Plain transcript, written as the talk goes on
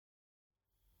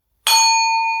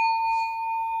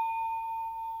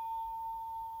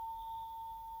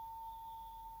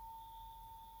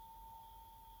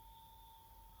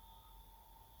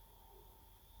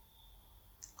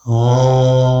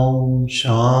Om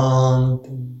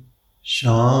Shanti,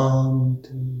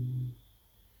 Shanti,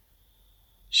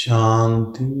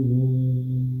 Shanti.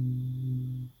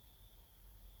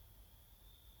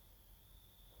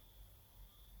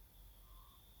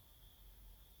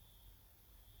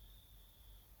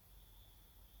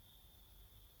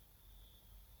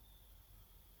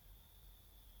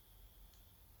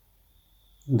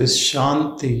 This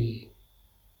Shanti,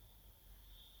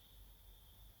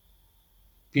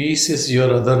 peace is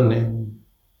your other name.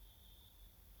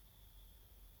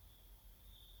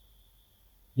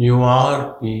 You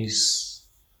are peace.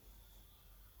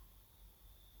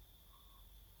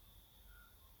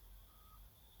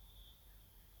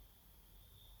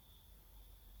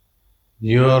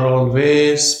 You are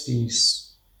always peace.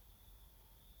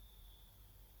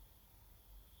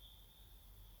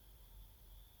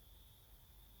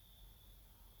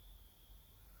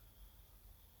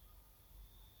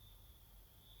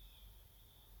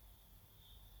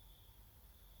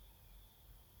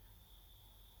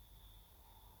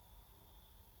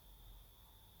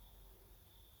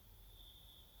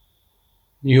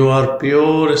 You are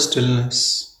pure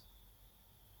stillness.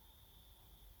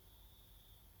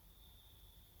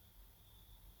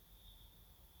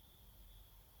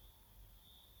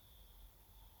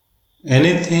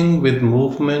 Anything with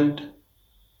movement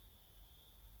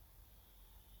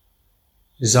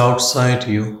is outside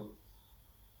you.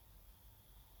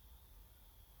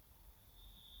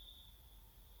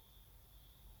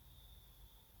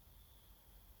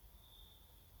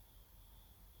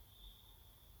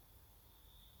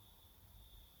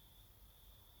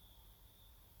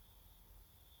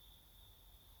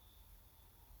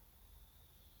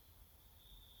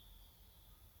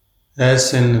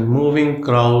 As in a moving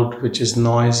crowd which is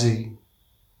noisy,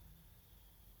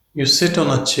 you sit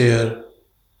on a chair,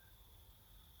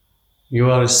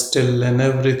 you are still and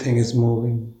everything is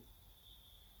moving.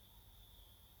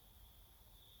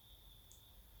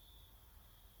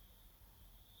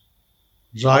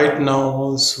 Right now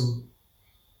also,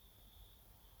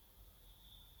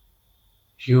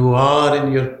 you are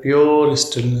in your pure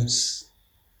stillness.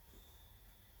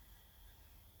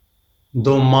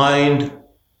 Though mind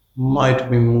might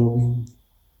be moving,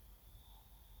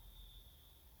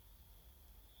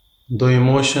 though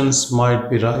emotions might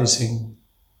be rising,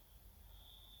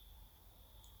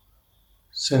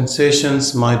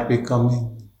 sensations might be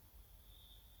coming,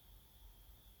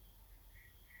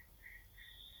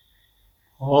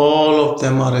 all of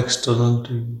them are external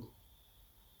to you.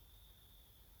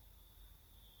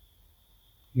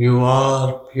 You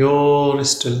are pure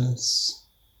stillness.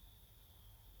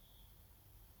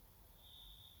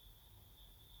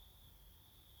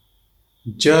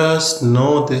 Just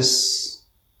know this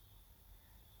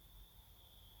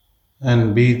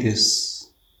and be this.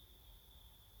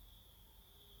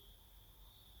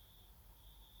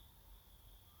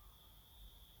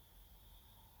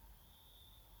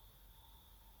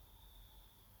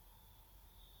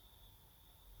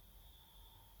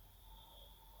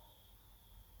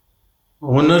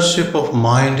 Ownership of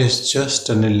mind is just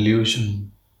an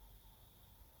illusion.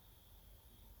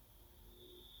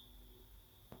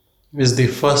 Is the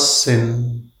first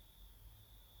sin.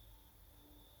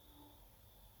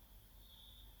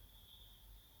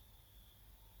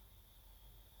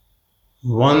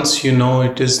 Once you know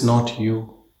it is not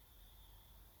you,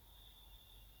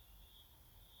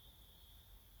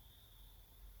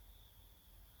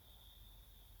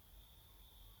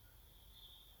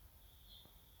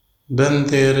 then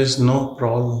there is no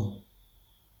problem.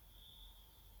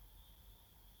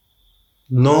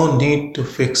 No need to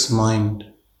fix mind.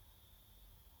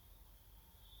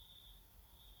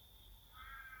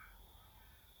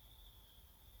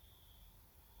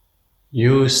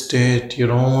 You stay at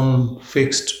your own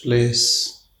fixed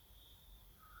place.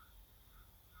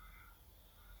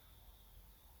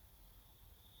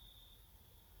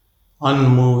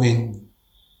 Unmoving.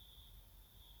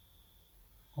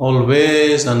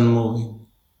 Always unmoving.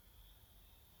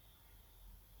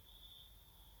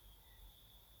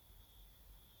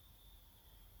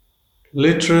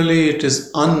 Literally, it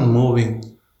is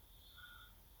unmoving.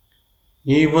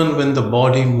 Even when the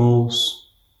body moves,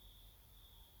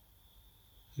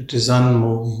 it is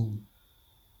unmoving.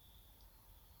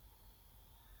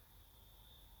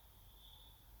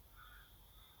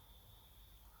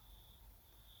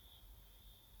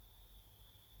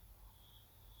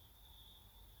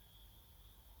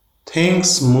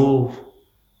 Things move.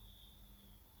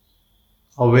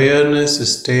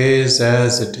 Awareness stays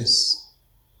as it is.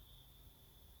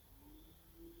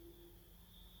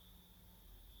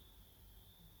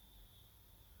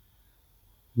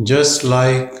 Just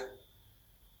like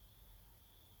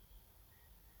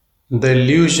The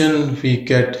illusion we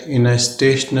get in a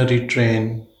stationary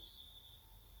train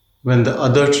when the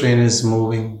other train is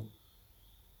moving.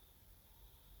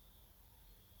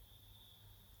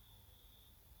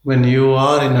 When you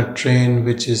are in a train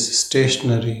which is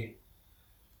stationary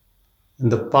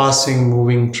and the passing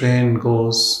moving train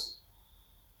goes,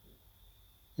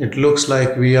 it looks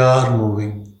like we are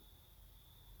moving.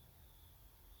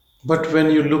 But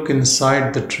when you look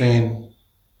inside the train,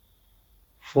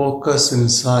 focus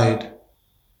inside,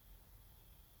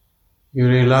 you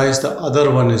realize the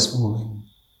other one is moving.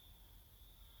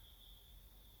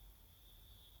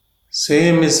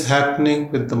 Same is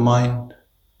happening with the mind.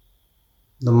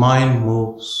 The mind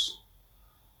moves,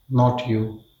 not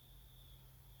you.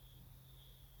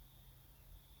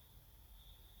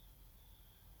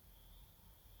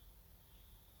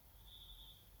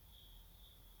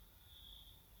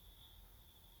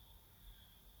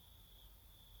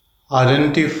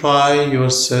 Identify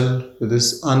yourself with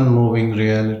this unmoving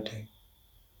reality.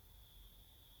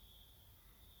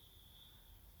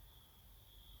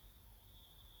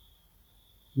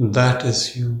 That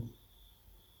is you.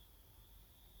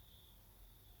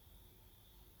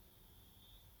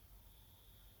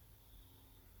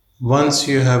 Once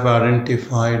you have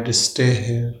identified, stay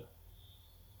here.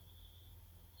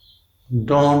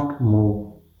 Don't move.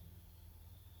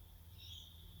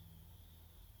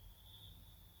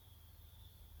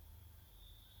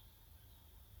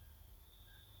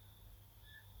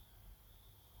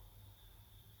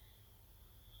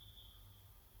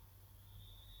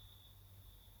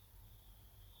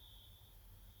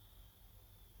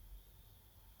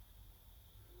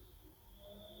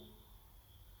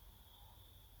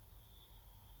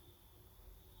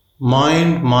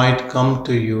 Mind might come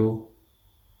to you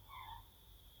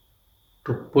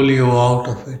to pull you out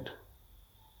of it,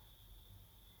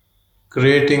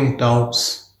 creating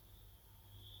doubts,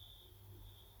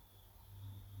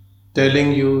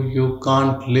 telling you you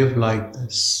can't live like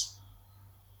this.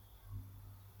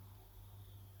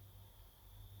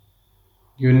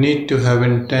 You need to have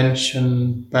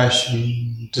intention,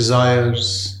 passion,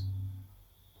 desires,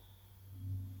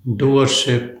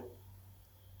 doership.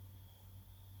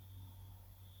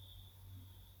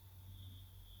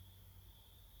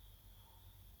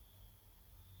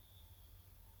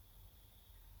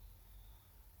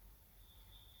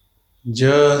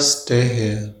 Just stay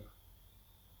here.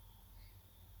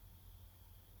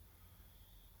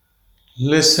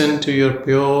 Listen to your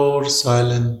pure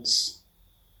silence,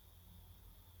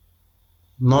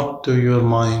 not to your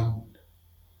mind.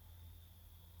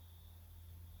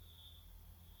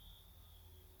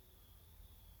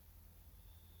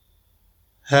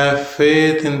 Have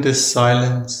faith in this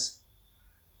silence.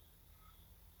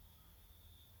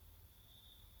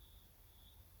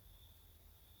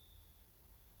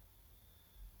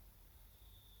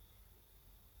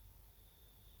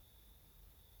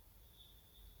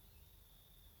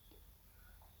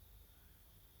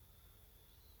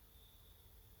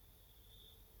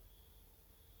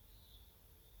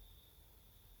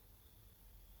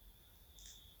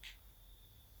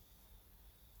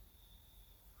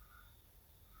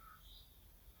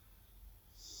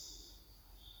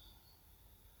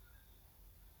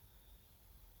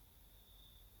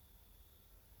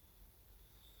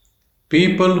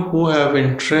 People who have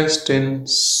interest in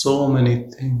so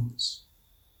many things,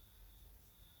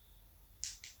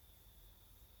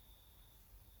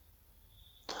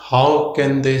 how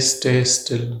can they stay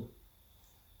still?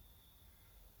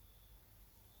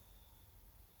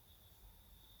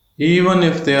 Even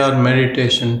if they are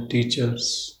meditation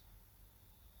teachers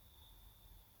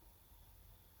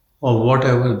or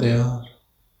whatever they are.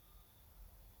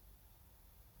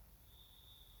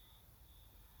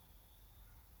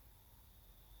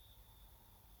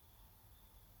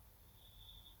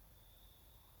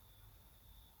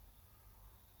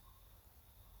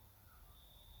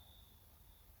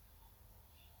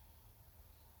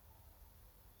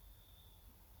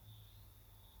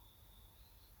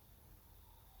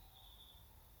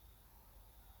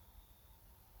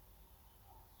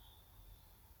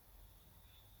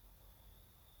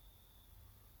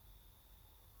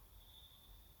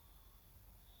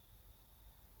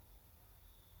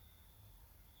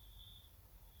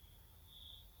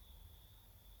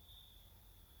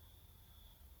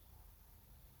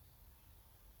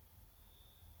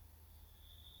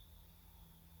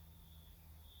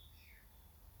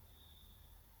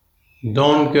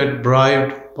 Don't get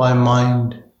bribed by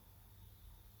mind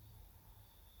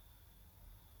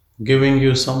giving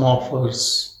you some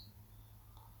offers.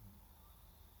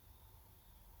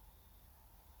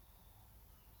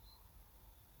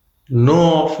 No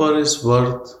offer is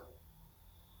worth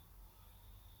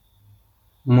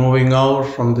moving out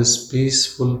from this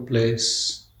peaceful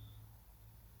place.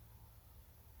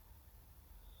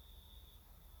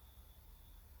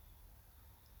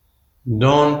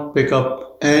 Don't pick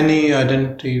up any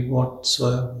identity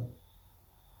whatsoever.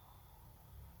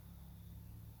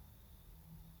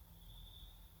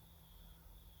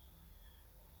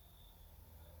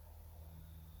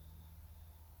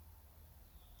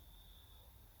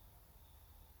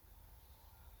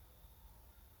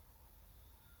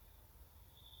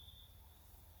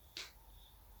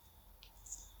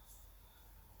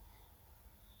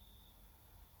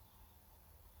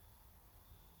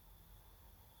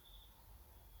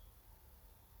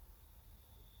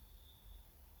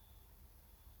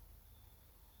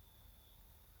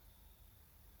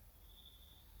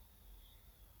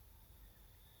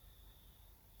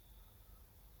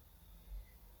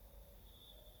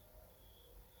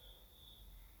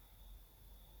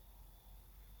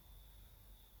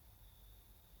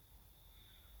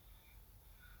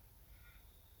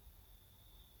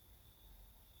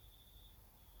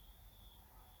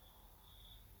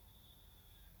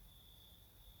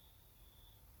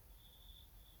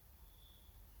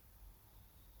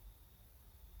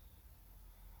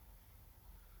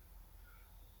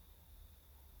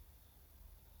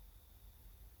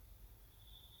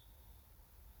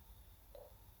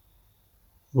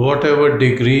 Whatever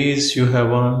degrees you have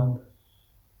earned,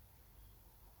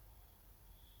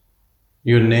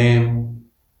 your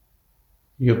name,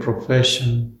 your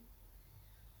profession,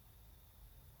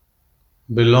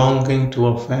 belonging to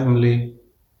a family,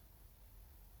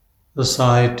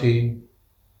 society,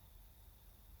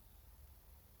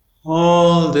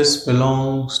 all this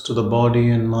belongs to the body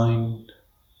and mind.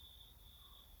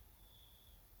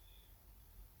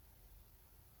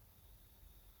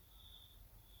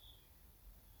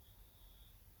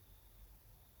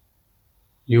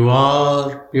 You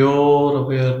are pure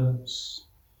awareness.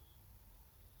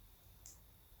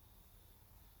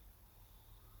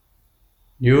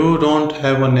 You don't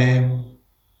have a name.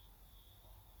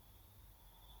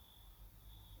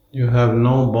 You have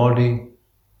no body.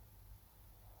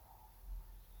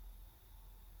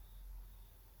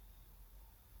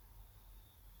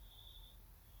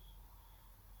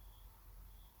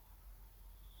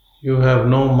 You have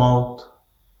no mouth.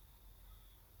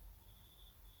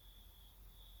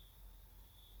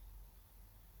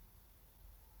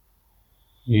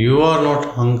 You are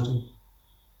not hungry.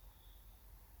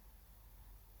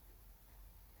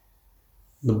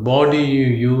 The body you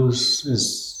use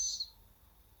is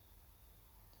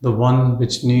the one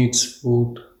which needs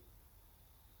food.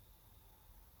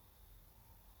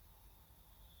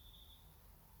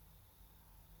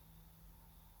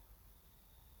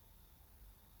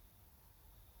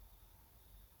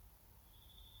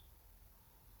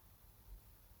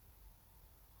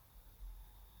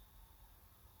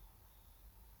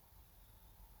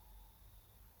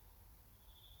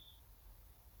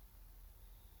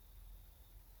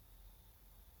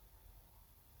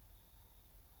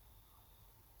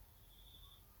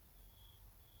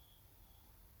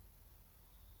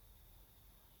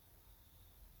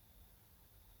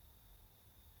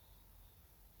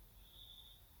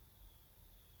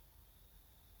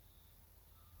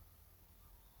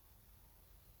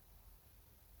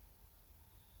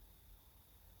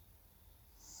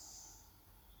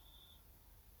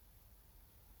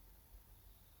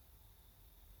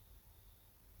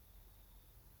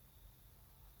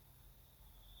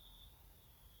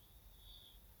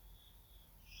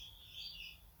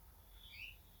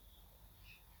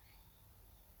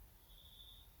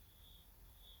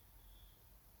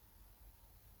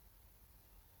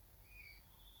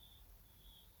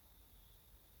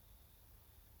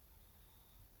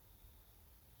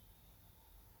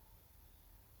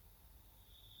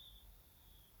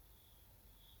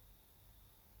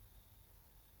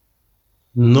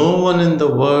 No one in the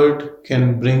world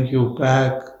can bring you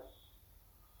back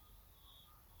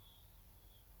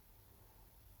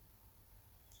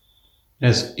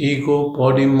as ego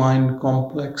body mind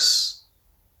complex.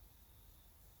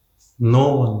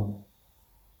 No one.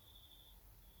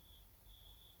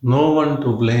 No one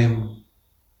to blame.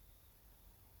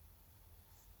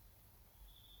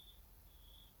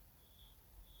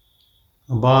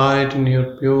 Abide in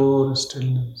your pure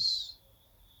stillness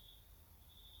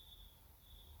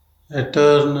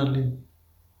eternally.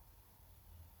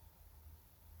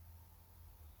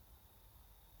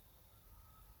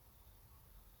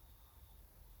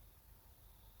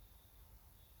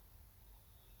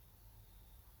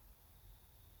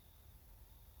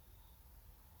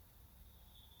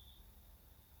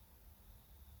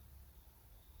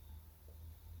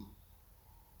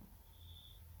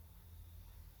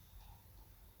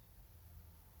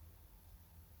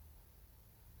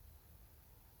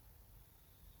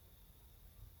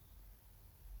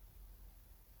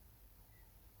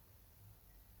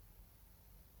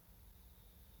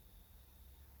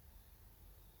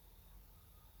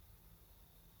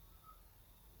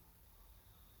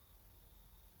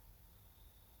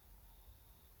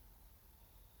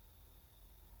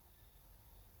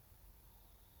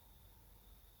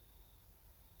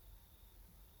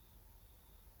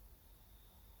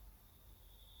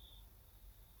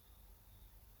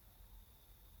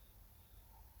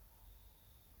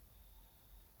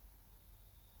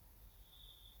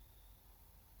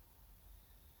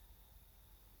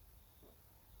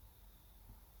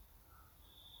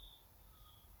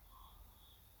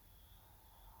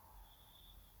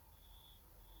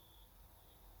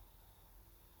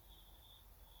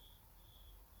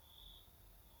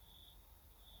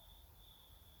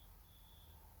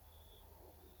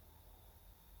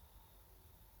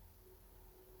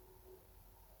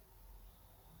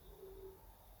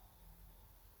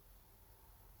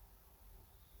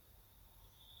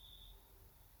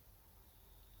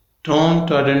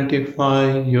 Don't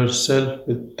identify yourself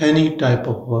with any type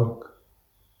of work,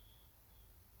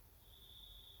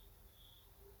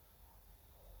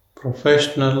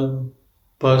 professional,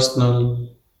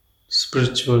 personal,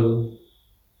 spiritual,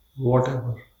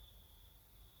 whatever.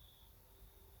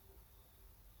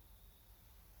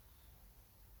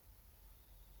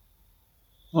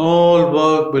 All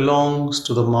work belongs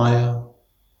to the Maya,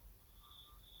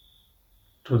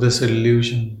 to this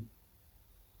illusion.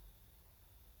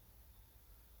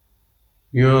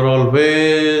 You are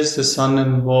always this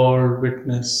uninvolved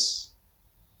witness,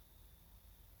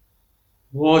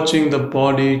 watching the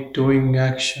body doing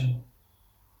action.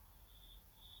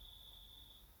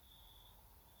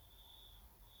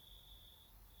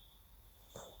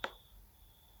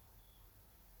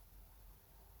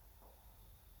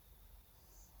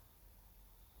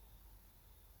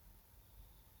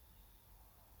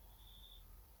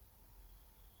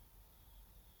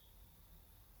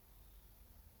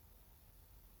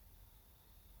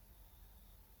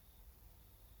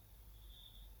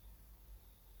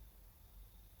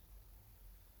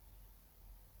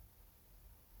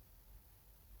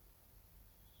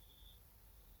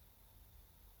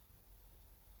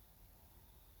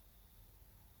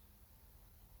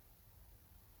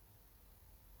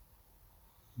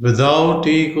 Without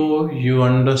ego, you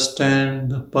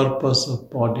understand the purpose of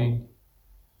body.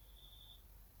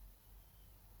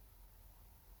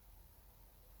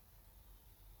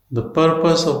 The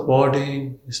purpose of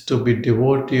body is to be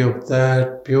devotee of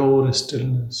that pure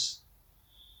stillness.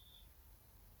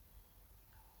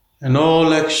 And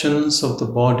all actions of the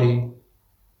body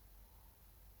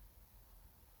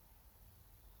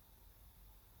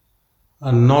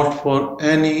are not for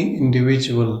any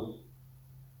individual,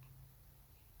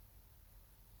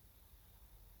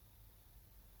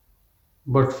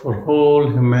 but for whole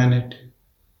humanity.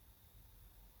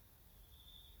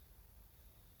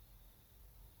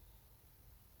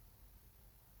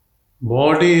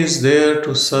 Body is there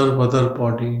to serve other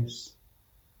bodies,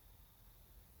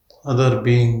 other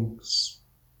beings.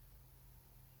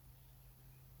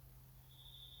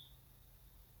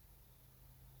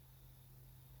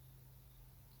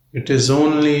 It is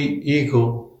only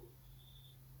ego,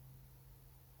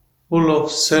 full of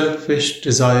selfish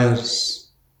desires,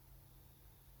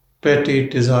 petty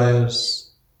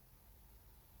desires,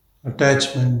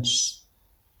 attachments,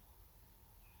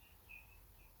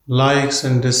 likes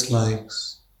and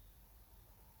dislikes,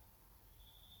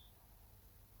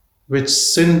 which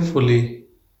sinfully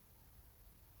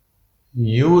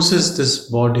uses this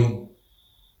body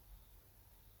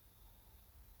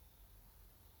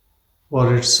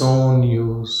for its own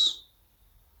use.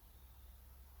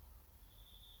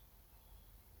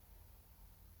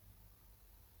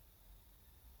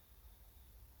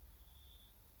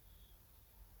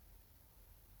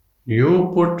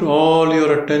 You put all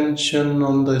your attention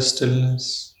on the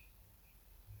stillness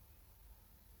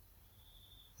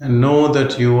and know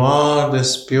that you are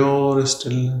this pure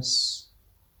stillness.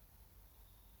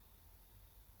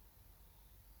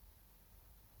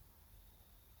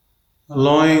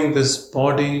 Allowing this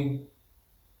body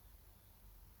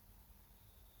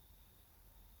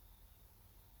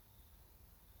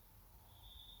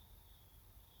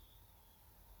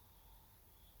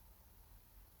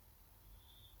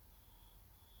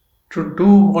to do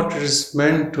what it is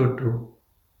meant to do.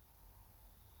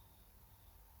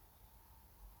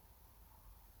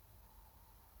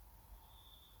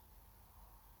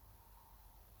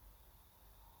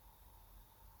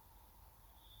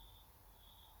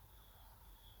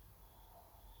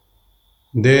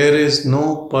 There is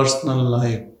no personal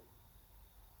life.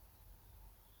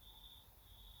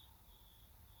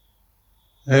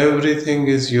 Everything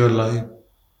is your life.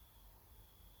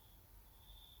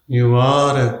 You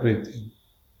are everything.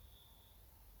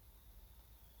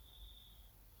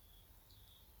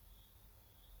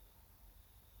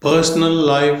 Personal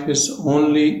life is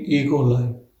only ego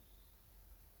life,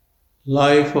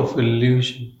 life of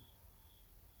illusion.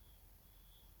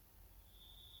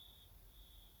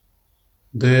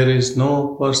 There is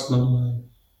no personal life.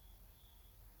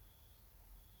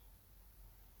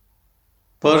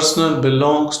 Personal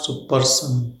belongs to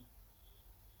person.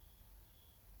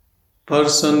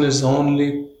 Person is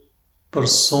only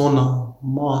persona,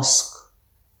 mask.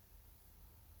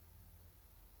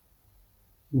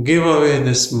 Give away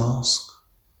this mask.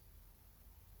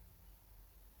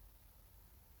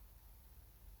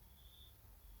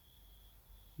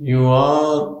 You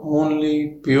are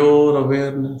only pure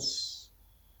awareness.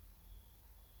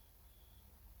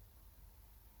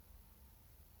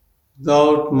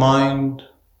 Without mind,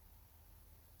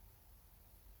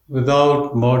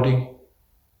 without body,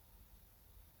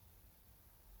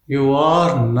 You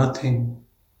are nothing.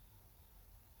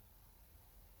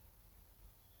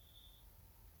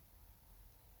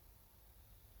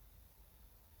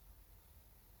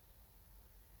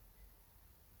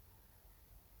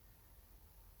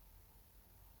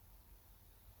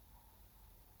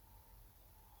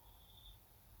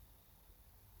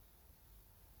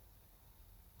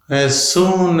 As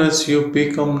soon as you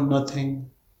become nothing,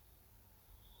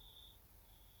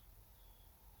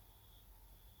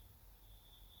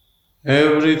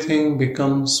 everything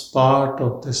becomes part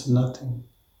of this nothing.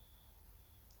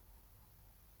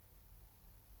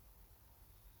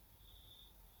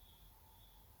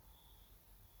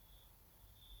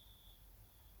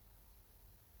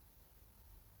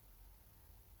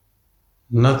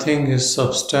 Nothing is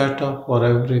substrata for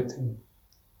everything.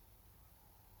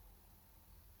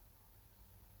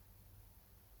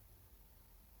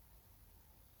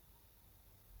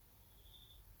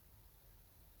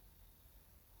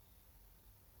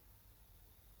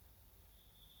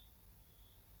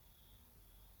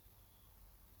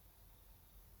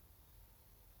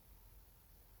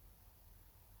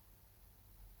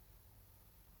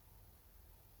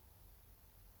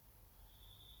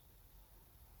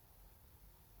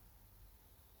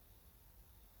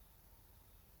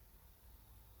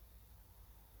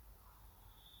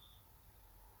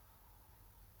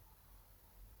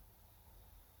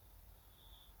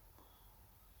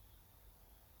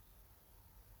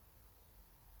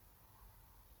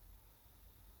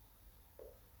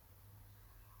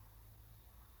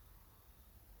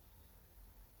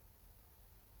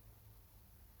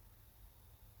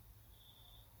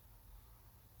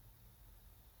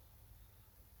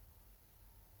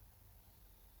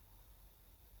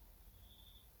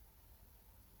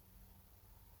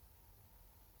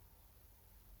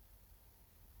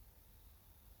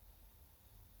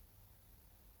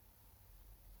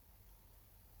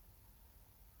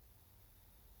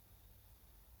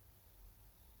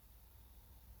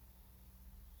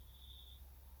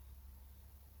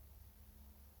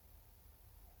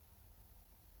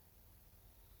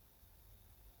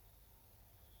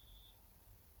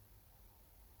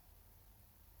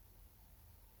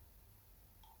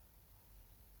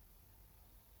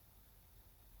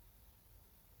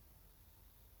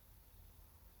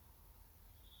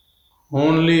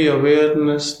 Only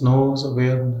awareness knows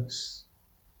awareness.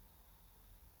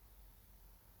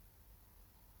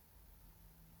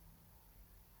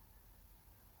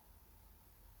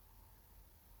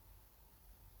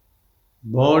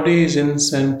 Body is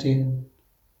insentient.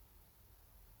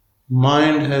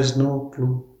 Mind has no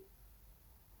clue.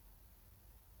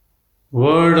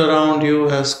 World around you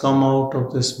has come out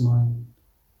of this mind.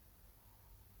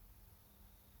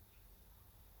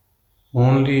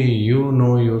 Only you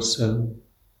know yourself.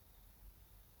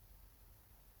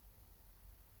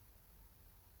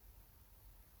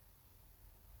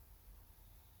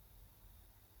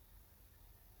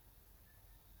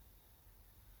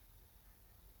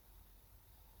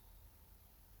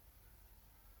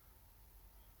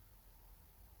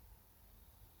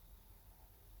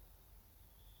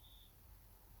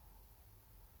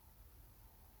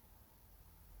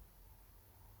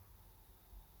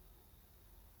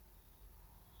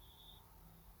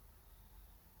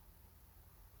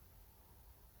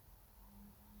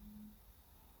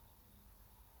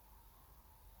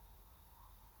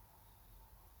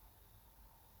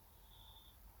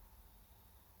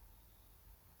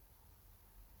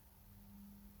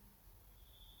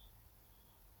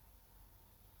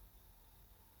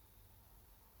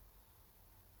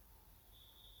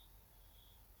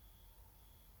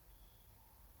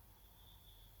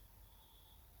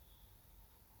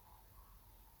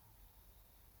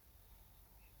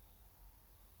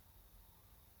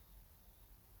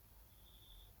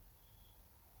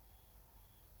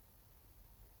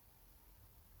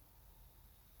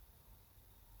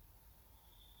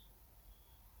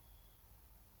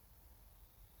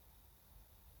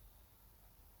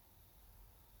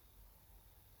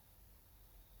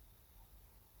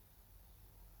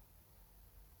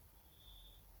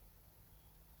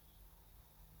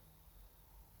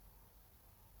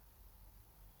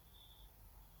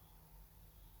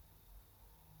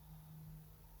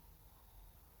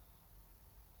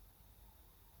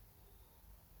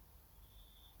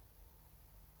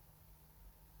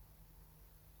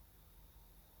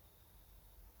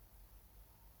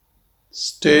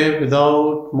 Stay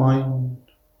without mind.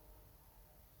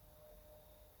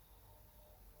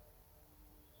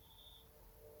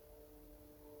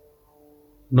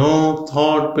 No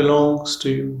thought belongs to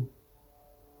you.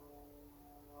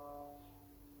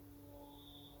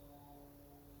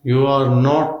 You are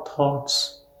not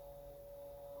thoughts.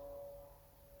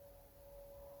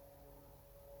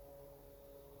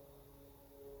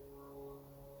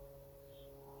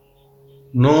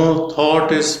 No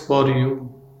thought is for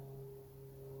you.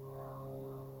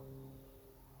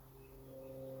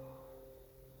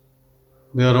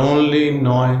 They are only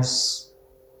noise.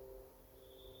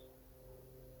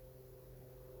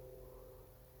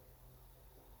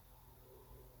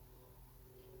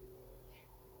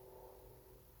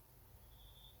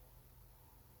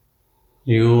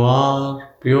 You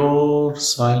are pure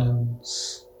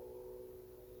silence,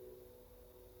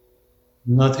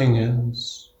 nothing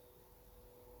else.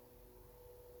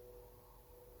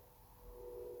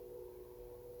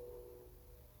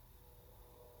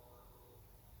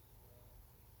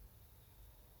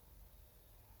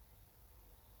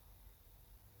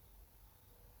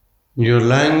 Your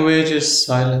language is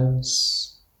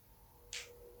silence.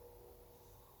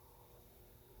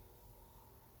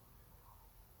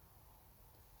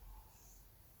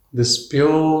 This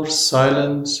pure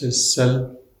silence is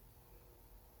self.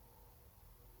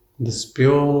 This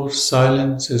pure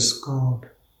silence is God.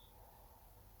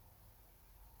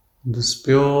 This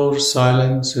pure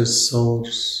silence is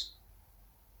source.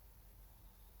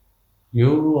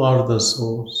 You are the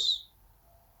source.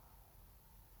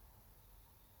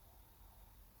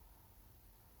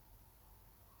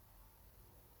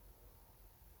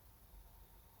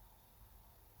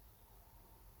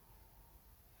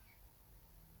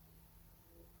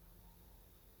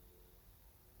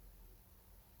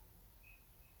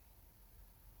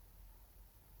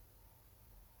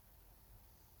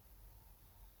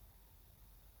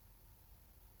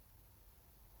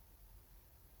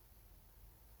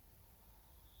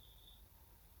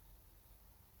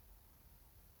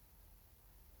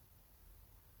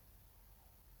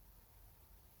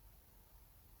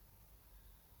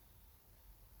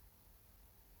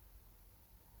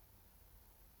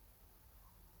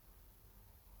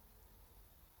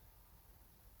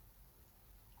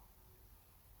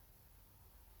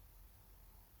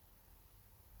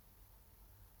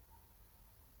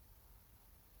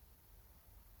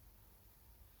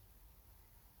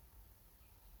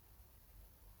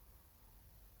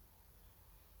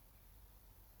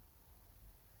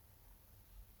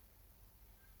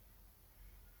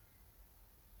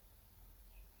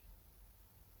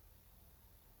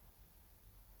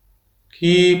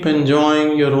 Keep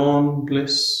enjoying your own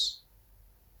bliss.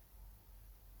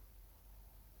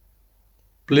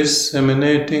 Bliss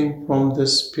emanating from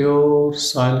this pure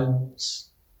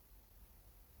silence.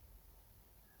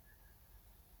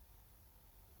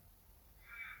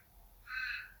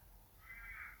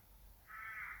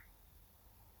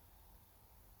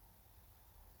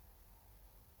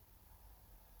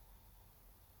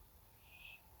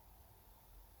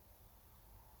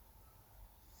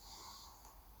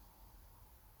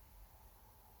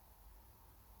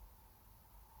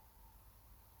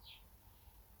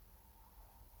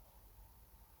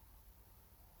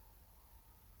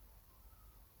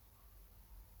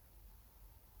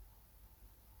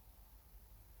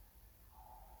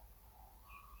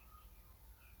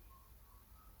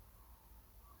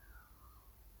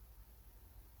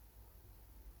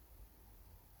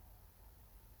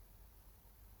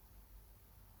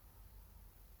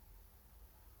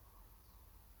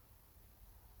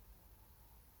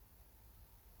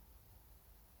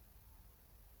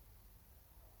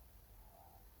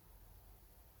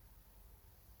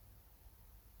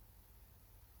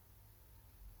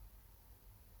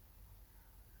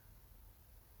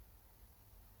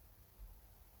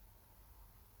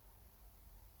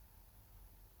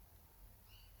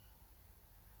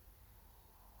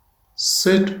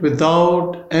 Sit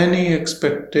without any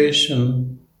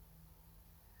expectation.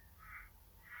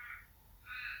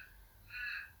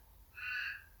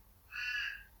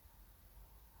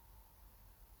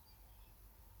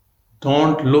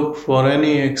 Don't look for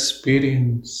any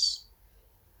experience.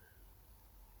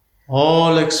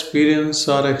 All experiences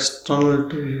are external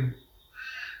to you.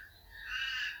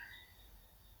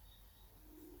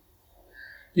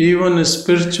 Even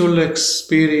spiritual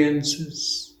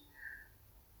experiences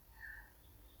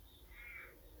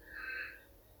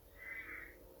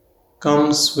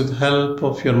comes with help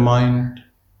of your mind.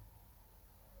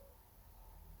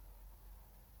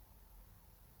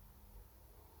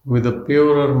 With a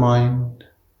purer mind,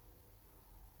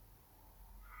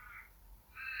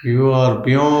 you are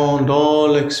beyond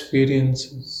all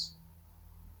experiences.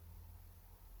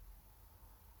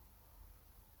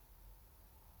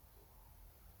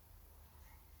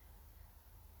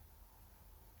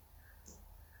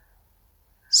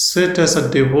 Sit as a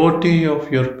devotee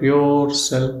of your pure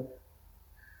self.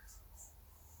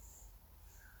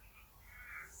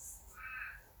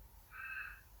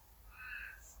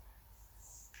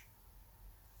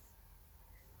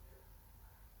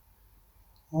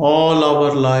 All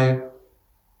our life,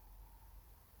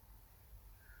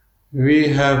 we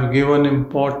have given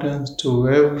importance to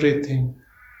everything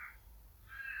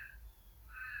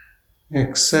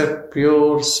except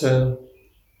pure self.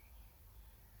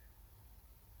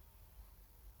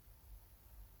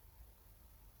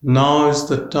 Now is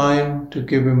the time to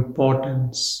give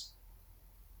importance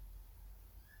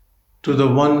to the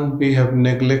one we have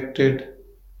neglected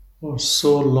for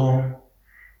so long.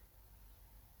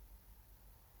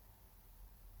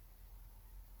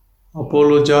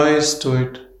 Apologize to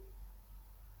it.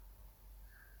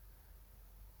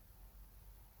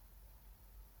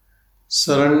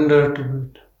 Surrender to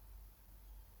it.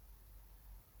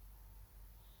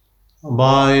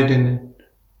 Abide in it.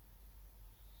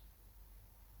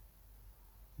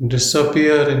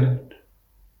 Disappear in it.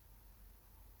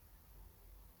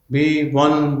 Be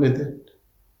one with it.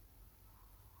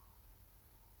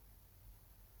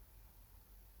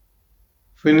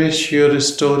 Finish your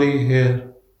story here.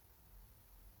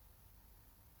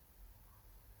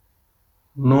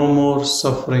 No more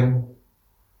suffering.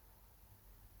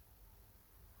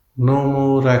 No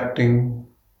more acting.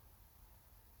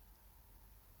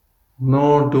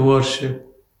 No doership.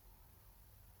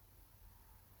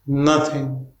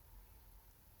 Nothing.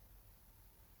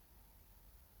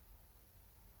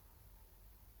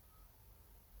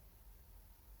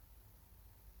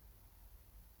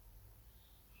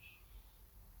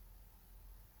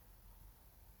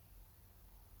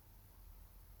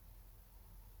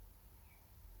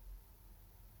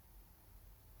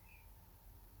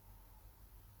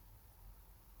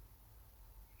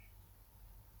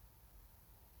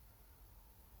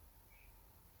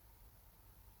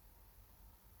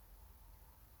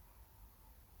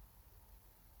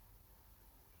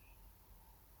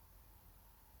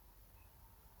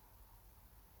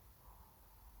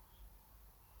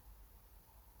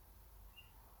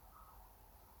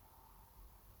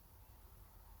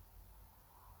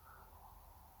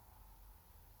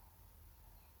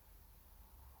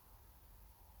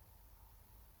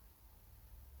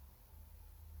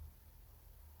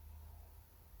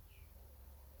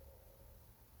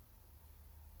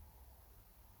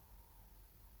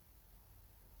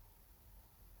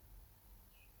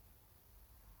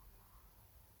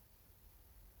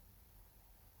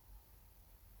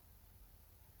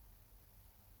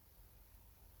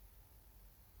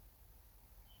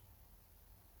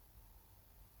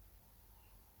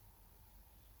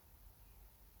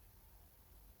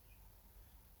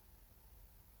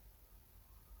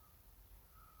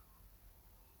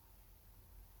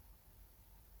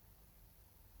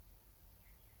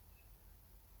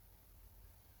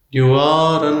 You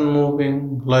are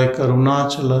unmoving like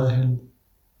Arunachala hill.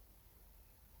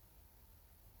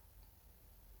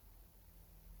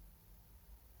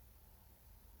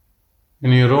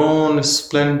 In your own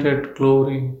splendid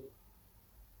glory.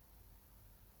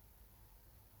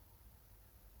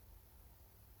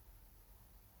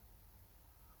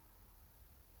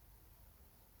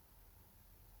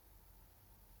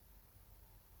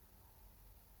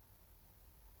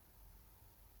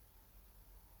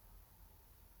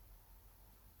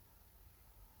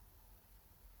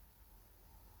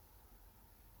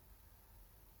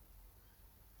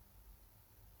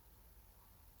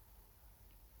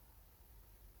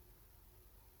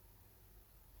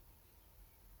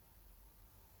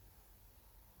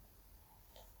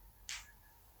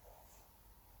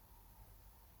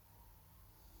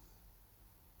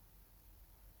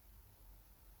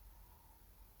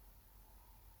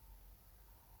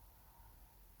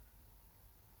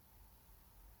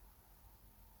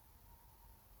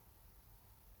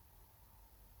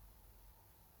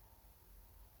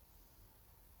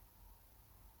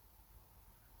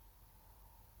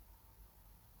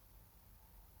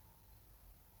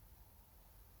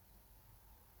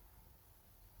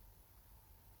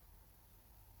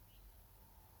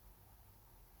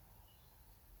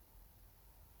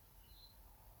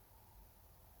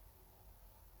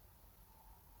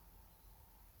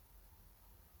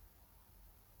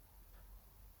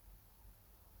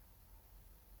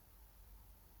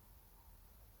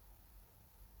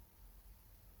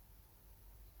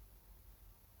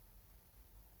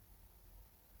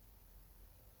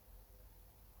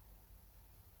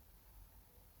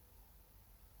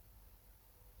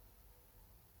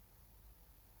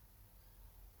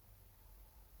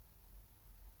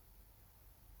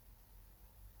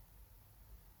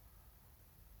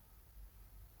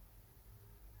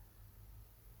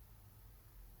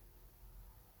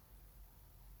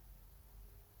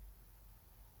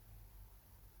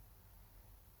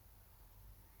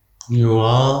 You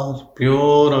are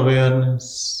pure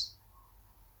awareness.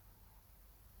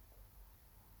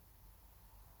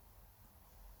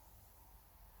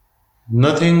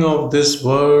 Nothing of this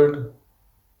world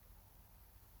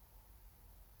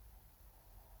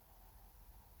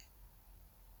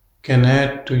can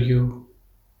add to you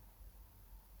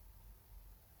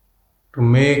to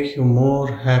make you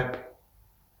more happy.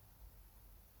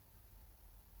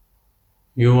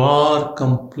 You are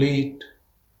complete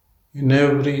in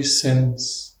every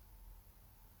sense.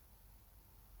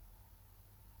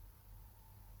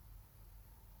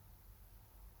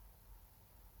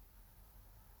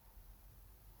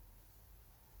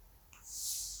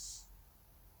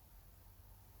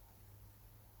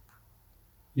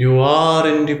 You are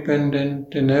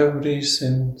independent in every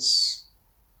sense.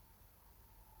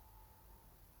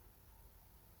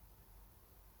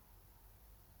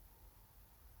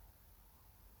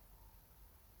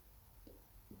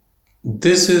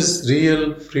 This is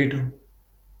real freedom.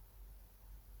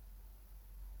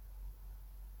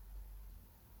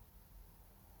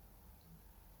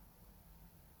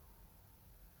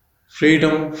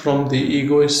 Freedom from the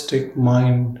egoistic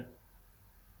mind.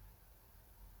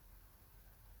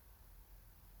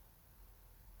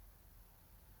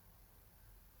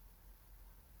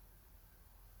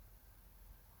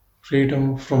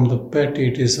 Freedom from the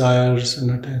petty desires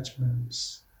and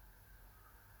attachments.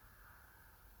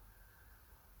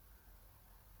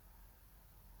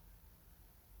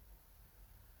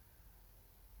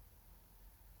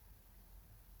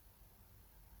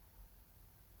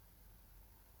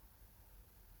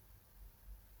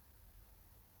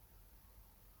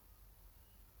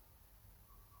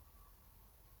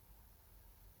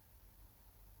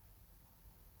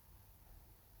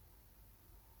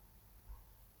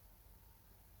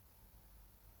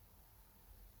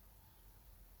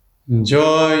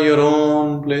 Enjoy your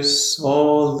own bliss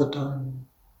all the time.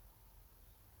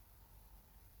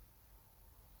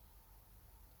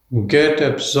 Get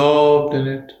absorbed in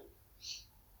it.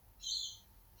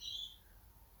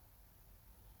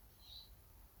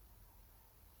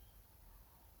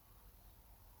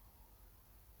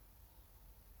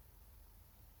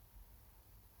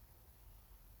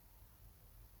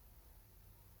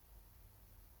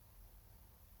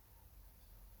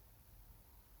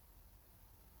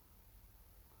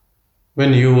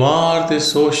 When you are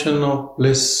this ocean of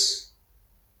bliss,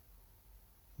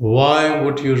 why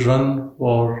would you run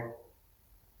for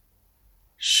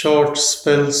short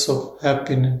spells of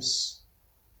happiness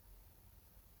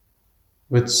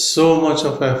with so much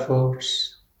of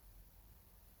efforts?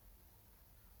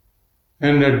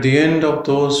 And at the end of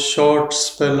those short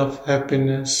spell of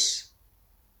happiness,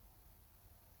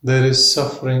 there is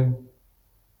suffering,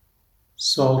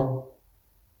 sorrow.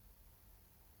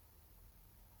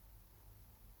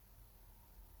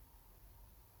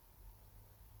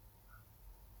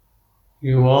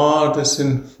 You are this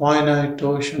infinite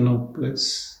ocean of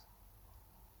bliss.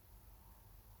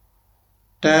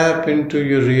 Tap into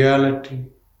your reality.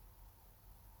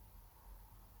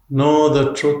 Know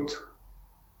the truth.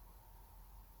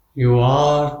 You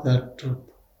are that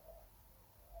truth.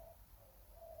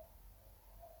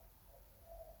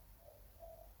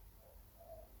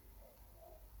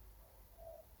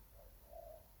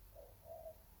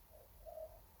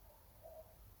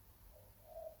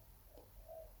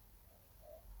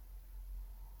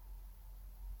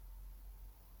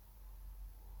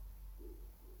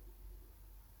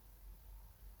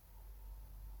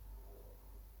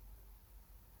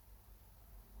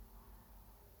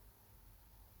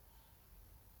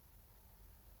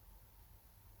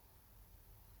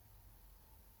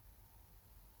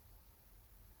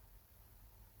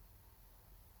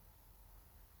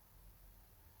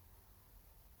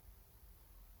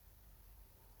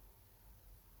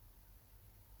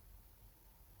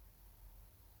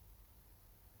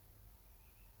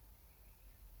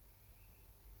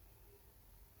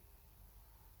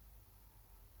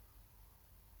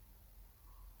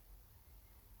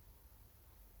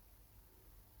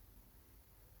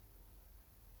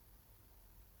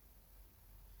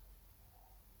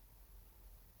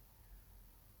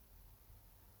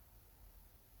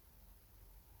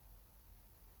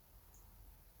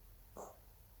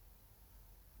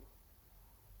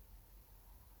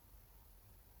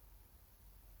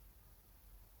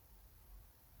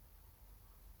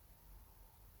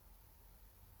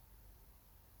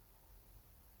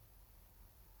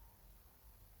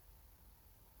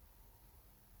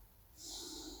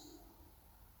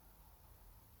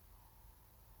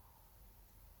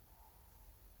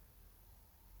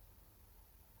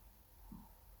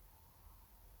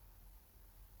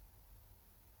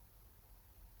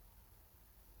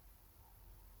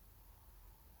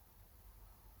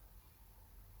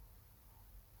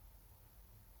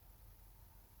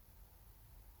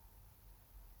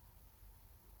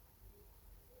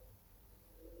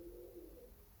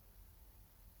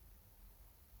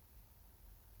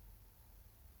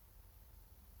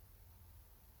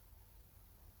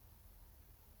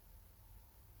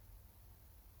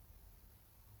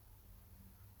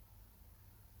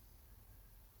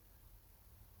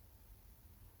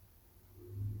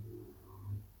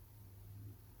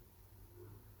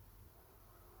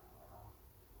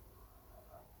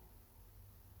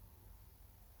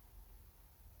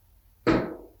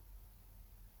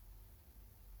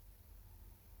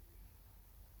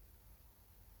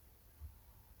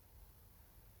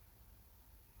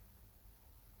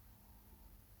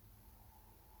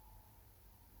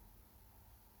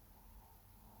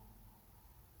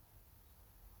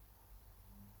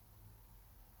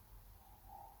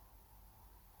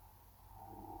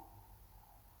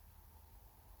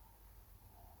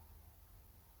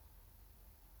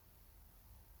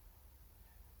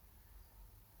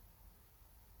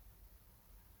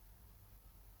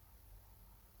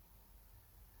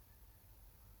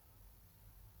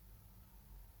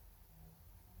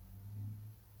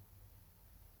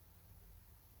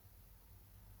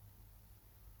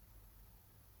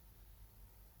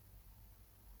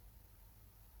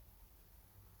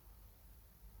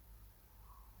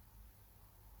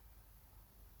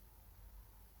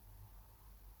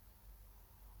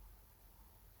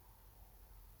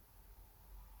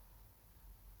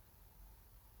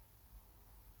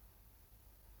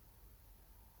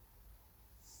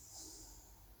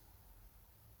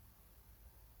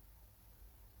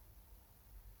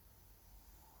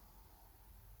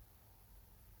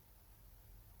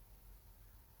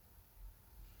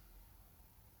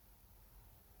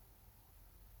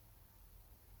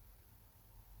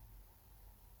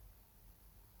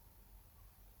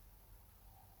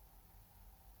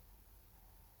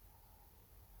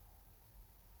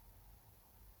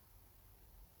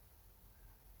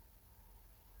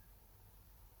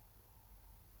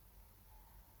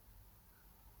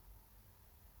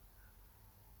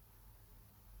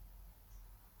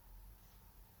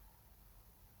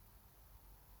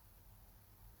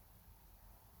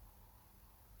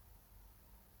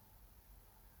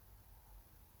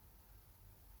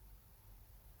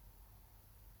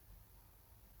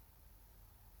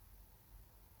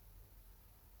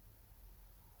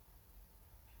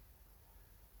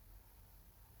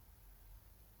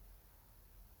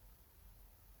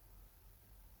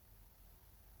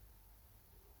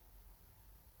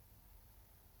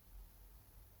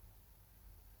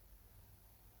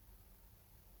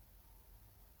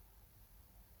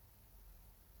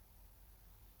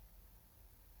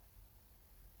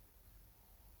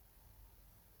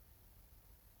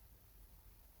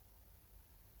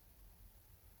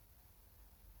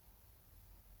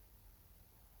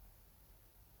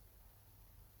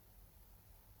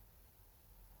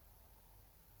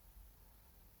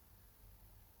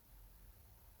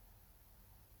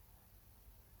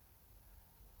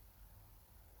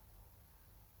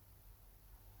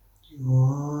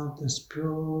 this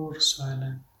pure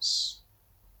silence.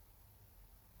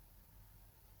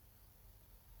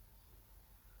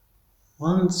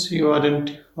 Once you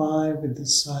identify with the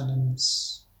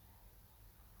silence,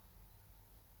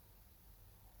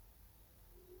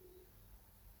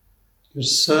 your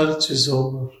search is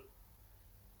over.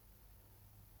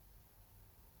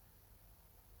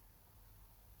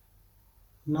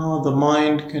 Now the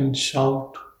mind can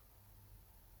shout,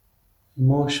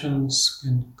 emotions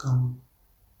can come,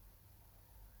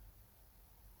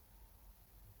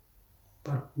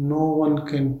 but no one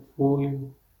can fool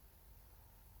you.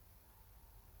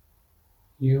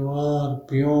 You are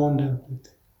beyond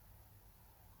everything.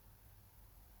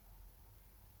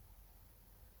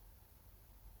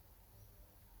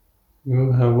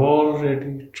 You have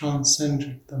already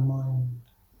transcended the mind.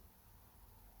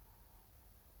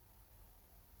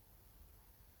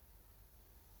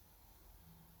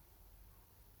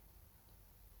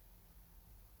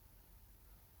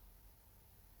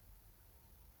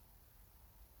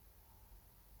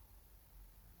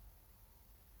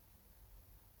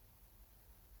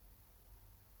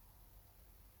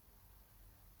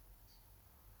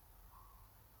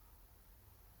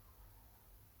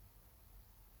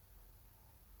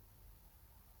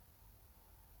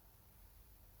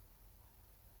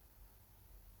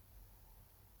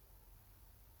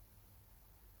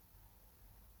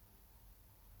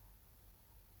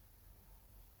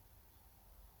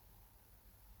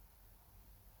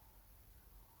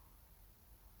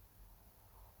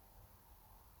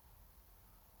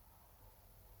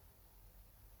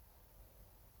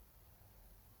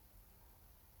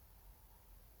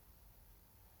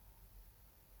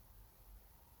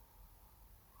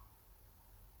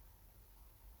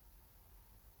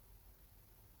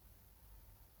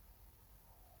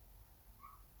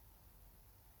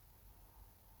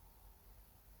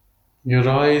 Your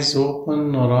eyes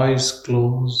open or eyes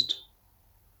closed,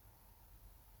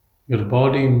 your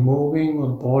body moving or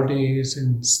body is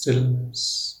in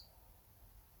stillness.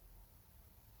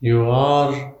 You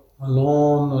are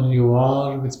alone or you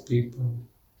are with people.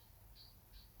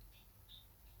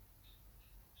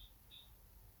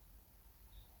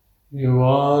 You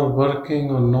are working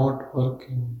or not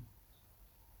working.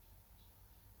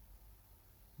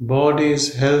 Body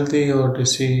is healthy or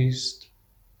diseased.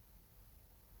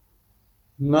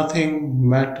 Nothing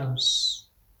matters.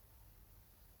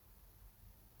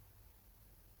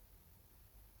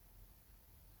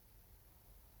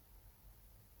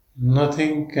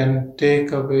 Nothing can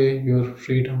take away your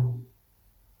freedom.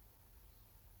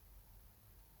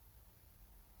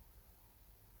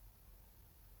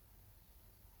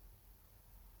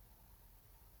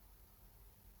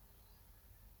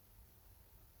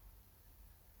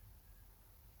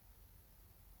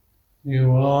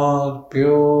 You are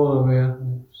pure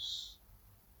awareness.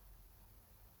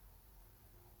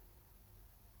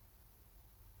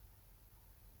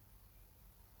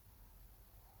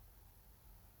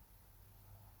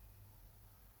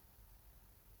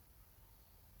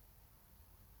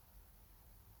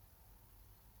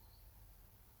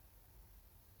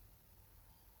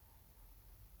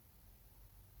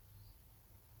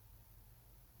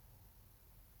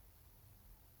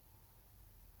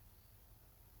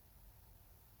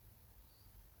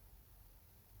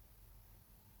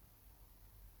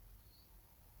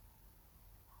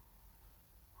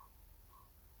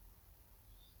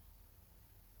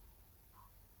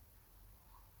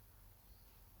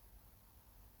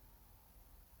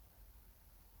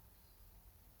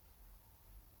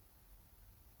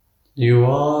 You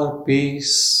are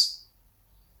peace.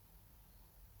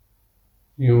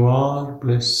 You are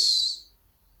bliss.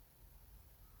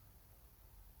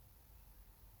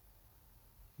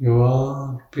 You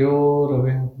are pure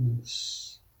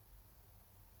awareness.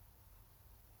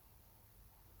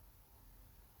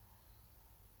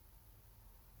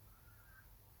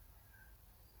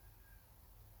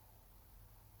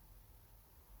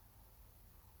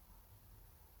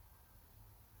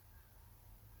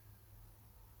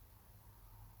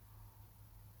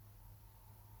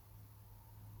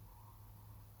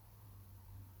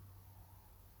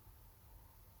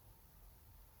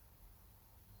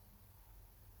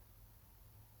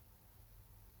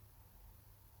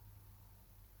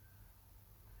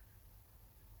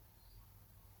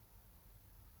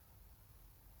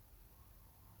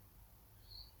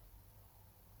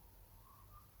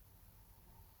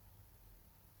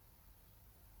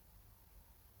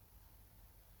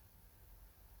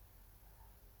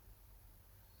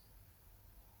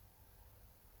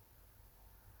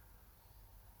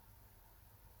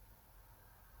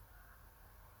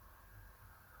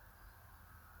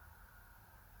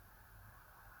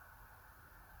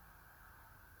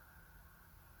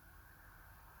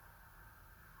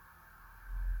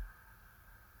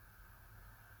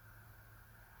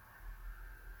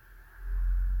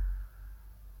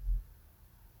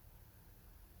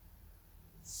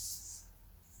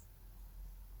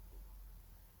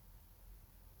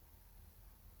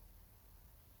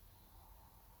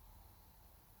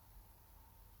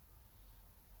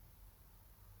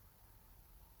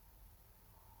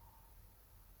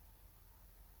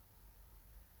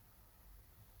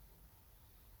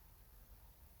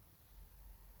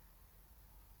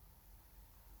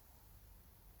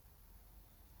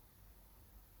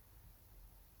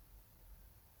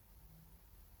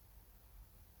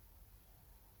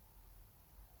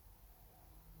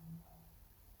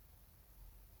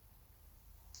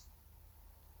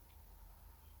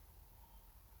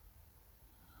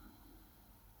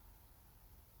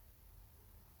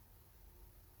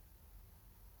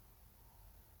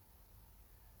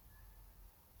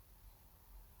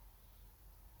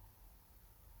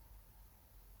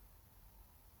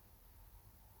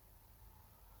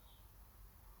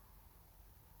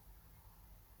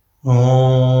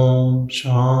 Om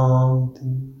Shanti,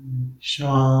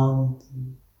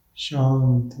 Shanti,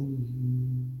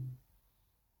 Shanti.